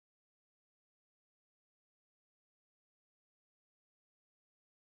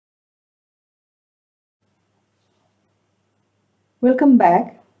Welcome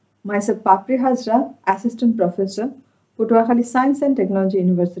back. Myself Papri Hazra, Assistant Professor, Patuakhali Science and Technology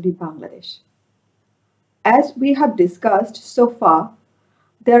University, Bangladesh. As we have discussed so far,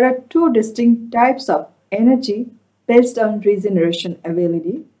 there are two distinct types of energy based on regeneration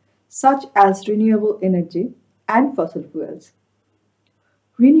ability, such as renewable energy and fossil fuels.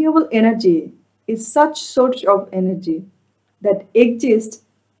 Renewable energy is such source of energy that exist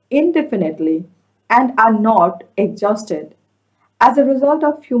indefinitely and are not exhausted as a result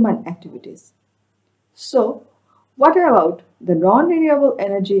of human activities. So, what about the non-renewable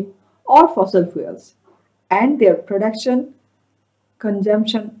energy or fossil fuels and their production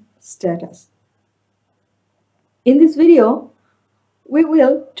consumption status? In this video, we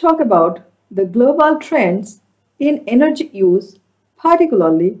will talk about the global trends in energy use,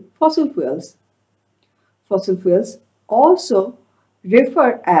 particularly fossil fuels. Fossil fuels, also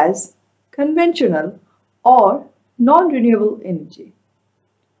referred as conventional or non-renewable energy.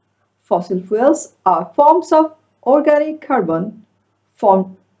 Fossil fuels are forms of organic carbon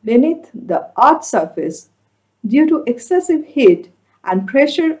formed beneath the Earth's surface due to excessive heat and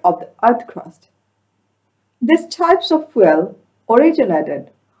pressure of the Earth crust. These types of fuel originated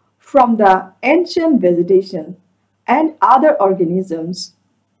from the ancient vegetation and other organisms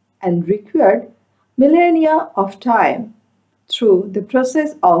and required millennia of time through the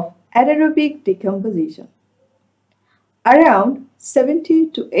process of anaerobic decomposition. Around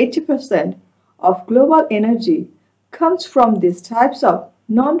 70 to 80% of global energy comes from these types of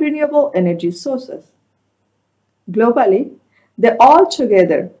non-renewable energy sources. Globally, they all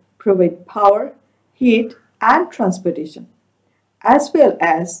together provide power, heat, and transportation, as well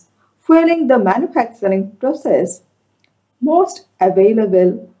as fueling the manufacturing process. Most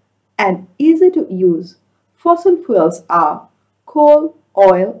available and easy to use fossil fuels are coal,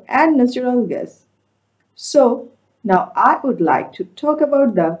 oil, and natural gas. So, now I would like to talk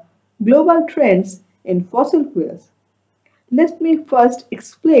about the global trends in fossil fuels. Let me first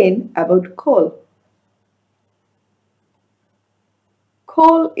explain about coal.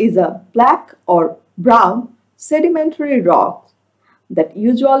 Coal is a black or brown sedimentary rock that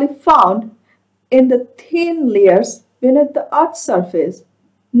usually found in the thin layers beneath the Earth's surface,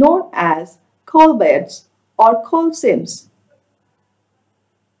 known as coal beds or coal seams.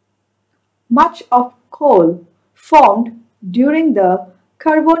 Much of coal formed during the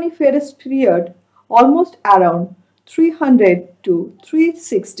Carboniferous period, almost around 300 to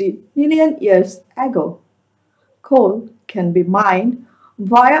 360 million years ago. Coal can be mined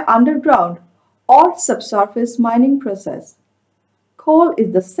via underground or subsurface mining process. Coal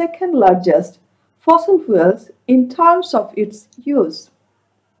is the second largest fossil fuel in terms of its use.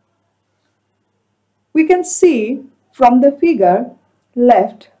 We can see from the figure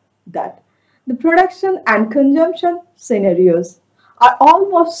left that the production and consumption scenarios are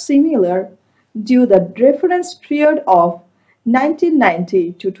almost similar due to the reference period of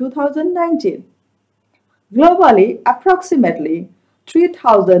 1990 to 2019. Globally, approximately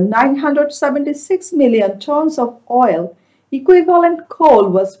 3,976 million tons of oil equivalent coal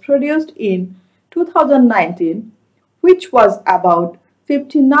was produced in 2019, which was about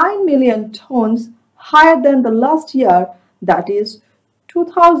 59 million tons higher than the last year, that is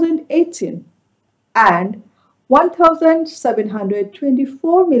 2018, and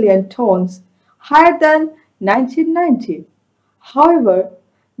 1,724 million tons higher than 1990. However,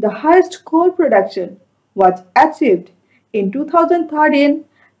 the highest coal production was achieved in 2013,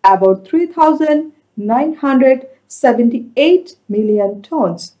 about 3,978 million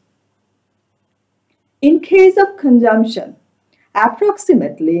tons. In case of consumption,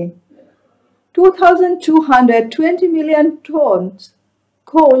 approximately 2,220 million tons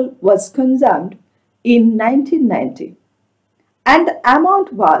coal was consumed in 1990, and the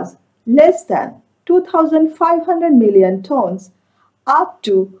amount was less than 2,500 million tons up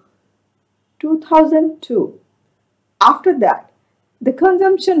to 2002. After that, the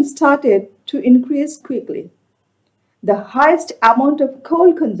consumption started to increase quickly. The highest amount of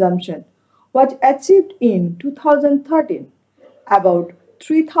coal consumption was achieved in 2013, about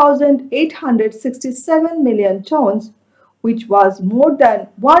 3,867 million tons, which was more than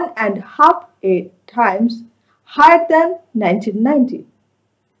 1.5 times higher than 1990.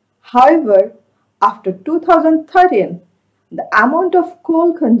 However, after 2013, the amount of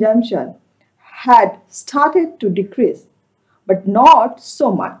coal consumption had started to decrease, but not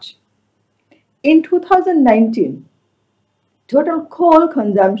so much. In 2019, total coal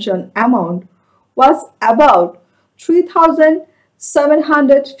consumption amount was about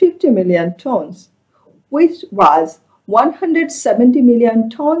 3,750 million tons, which was 170 million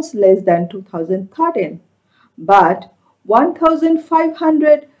tons less than 2013, but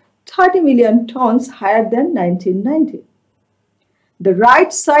 1,530 million tons higher than 1990. The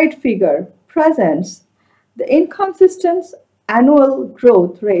right side figure presents the inconsistent annual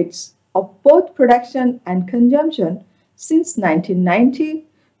growth rates of both production and consumption since 1990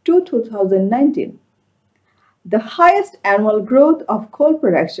 to 2019. The highest annual growth of coal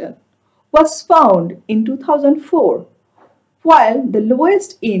production was found in 2004, while the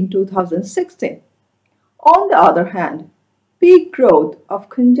lowest in 2016. On the other hand, peak growth of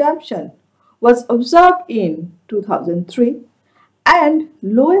consumption was observed in 2003 and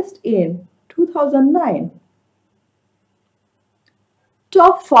lowest in 2009.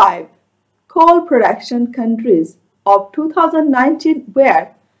 Top 5 coal production countries of 2019 were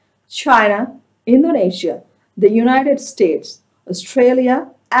China, Indonesia, the United States, Australia,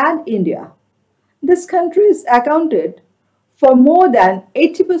 and India. These countries accounted for more than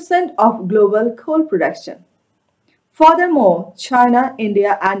 80% of global coal production. Furthermore, China,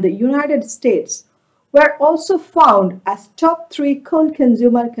 India, and the United States were also found as top 3 coal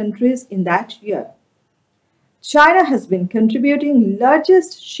consumer countries in that year. China has been contributing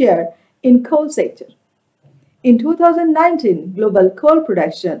largest share in coal sector. In 2019, global coal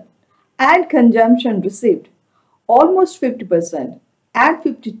production and consumption received almost 50% and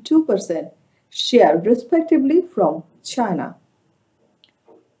 52% share respectively from China.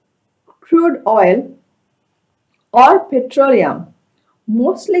 Crude oil or petroleum,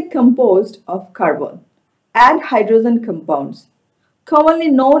 mostly composed of carbon and hydrogen compounds, commonly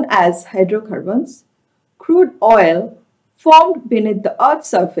known as hydrocarbons. Crude oil formed beneath the Earth's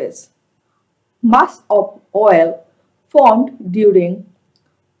surface. Mass of oil formed during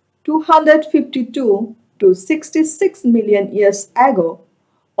 252 to 66 million years ago,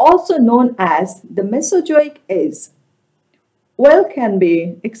 also known as the Mesozoic Age. Oil can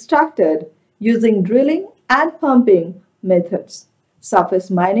be extracted using drilling and pumping methods,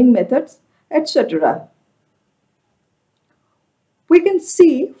 surface mining methods, etc. We can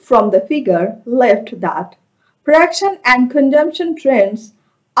see from the figure left that production and consumption trends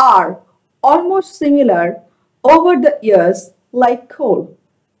are almost similar over the years like coal.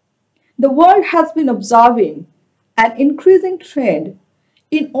 The world has been observing an increasing trend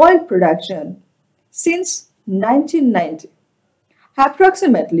in oil production since 1990.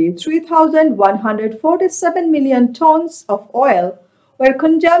 Approximately 3,147 million tons of oil were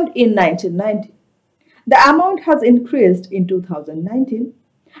consumed in 1990. The amount has increased in 2019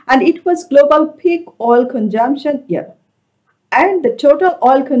 and it was global peak oil consumption year. And the total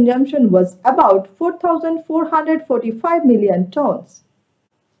oil consumption was about 4,445 million tons.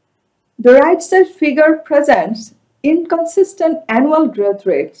 The right side figure presents inconsistent annual growth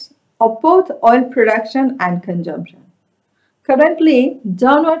rates of both oil production and consumption. Currently,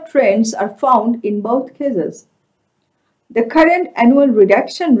 downward trends are found in both cases. The current annual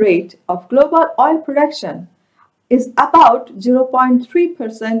reduction rate of global oil production is about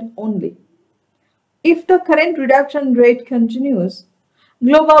 0.3% only. If the current reduction rate continues,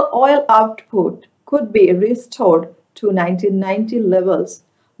 global oil output could be restored to 1990 levels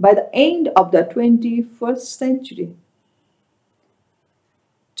by the end of the 21st century.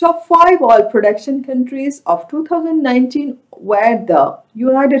 Top 5 oil production countries of 2019 were the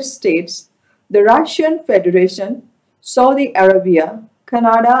United States, the Russian Federation, Saudi Arabia,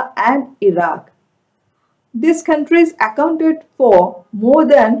 Canada, and Iraq. These countries accounted for more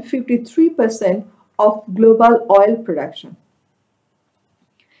than 53% of global oil production.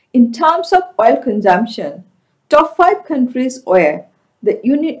 In terms of oil consumption, top 5 countries were the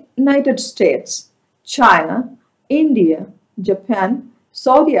United States, China, India, Japan,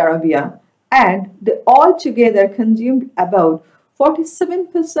 Saudi Arabia, and they all together consumed about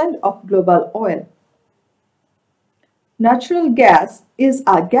 47% of global oil. Natural gas is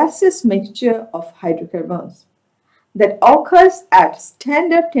a gaseous mixture of hydrocarbons that occurs at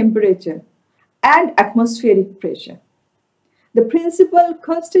standard temperature and atmospheric pressure. The principal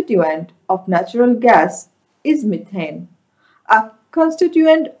constituent of natural gas is methane, a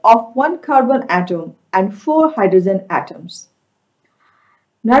constituent of 1 carbon atom and 4 hydrogen atoms.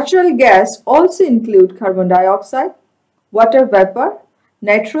 Natural gas also includes carbon dioxide, water vapor,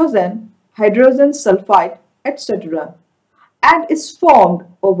 nitrogen, hydrogen sulfide, etc. and is formed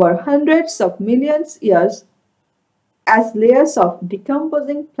over hundreds of millions years as layers of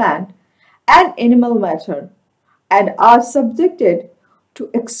decomposing plant and animal matter and are subjected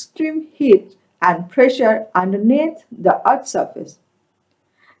to extreme heat and pressure underneath the Earth's surface.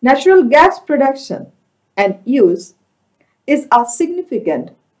 Natural gas production and use is a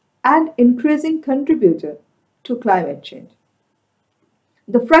significant and increasing contributor to climate change.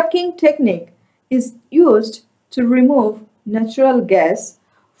 The fracking technique is used to remove natural gas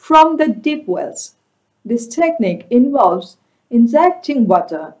from the deep wells. This technique involves injecting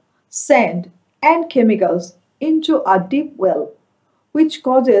water, sand, and chemicals into a deep well, which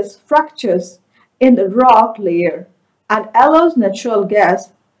causes fractures in the rock layer and allows natural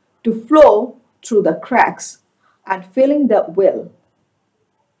gas to flow through the cracks and filling the well.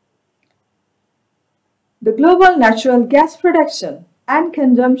 The global natural gas production and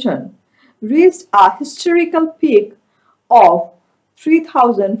consumption reached a historical peak of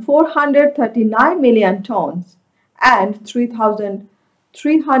 3,439 million tons and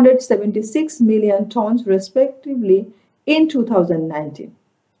 3,376 million tons respectively in 2019.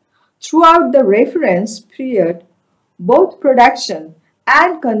 Throughout the reference period, both production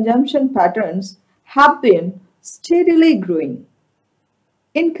and consumption patterns have been steadily growing.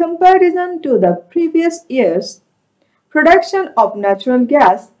 In comparison to the previous years, production of natural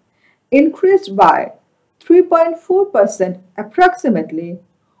gas increased by 3.4%, approximately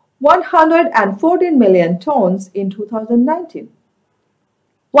 114 million tons in 2019,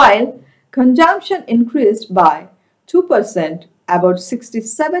 while consumption increased by 2%, about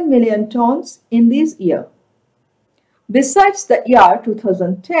 67 million tons in this year. Besides, the year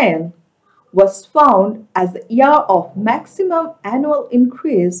 2010 was found as the year of maximum annual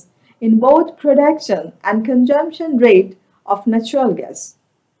increase in both production and consumption rate of natural gas.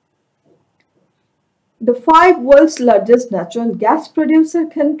 The five world's largest natural gas producer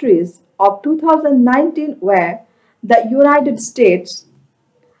countries of 2019 were the United States,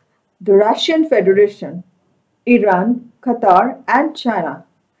 the Russian Federation, Iran, Qatar, and China.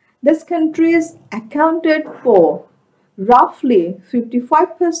 These countries accounted for roughly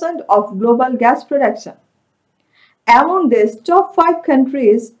 55% of global gas production. Among these top five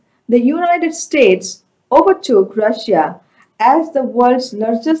countries, the United States overtook Russia as the world's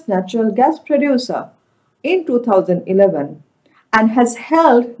largest natural gas producer in 2011 and has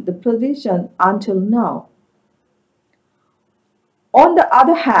held the position until now. On the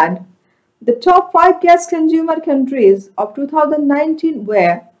other hand, the top five gas consumer countries of 2019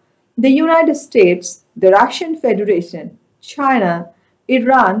 were the United States, the Russian Federation, China,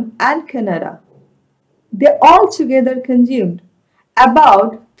 Iran, and Canada. They all together consumed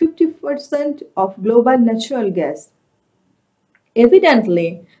about 50% of global natural gas.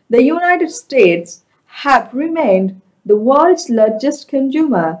 Evidently, the United States have remained the world's largest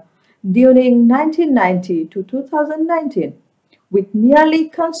consumer during 1990 to 2019, with nearly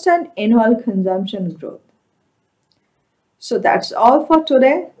constant annual consumption growth. So that's all for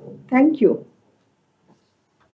today. Thank you.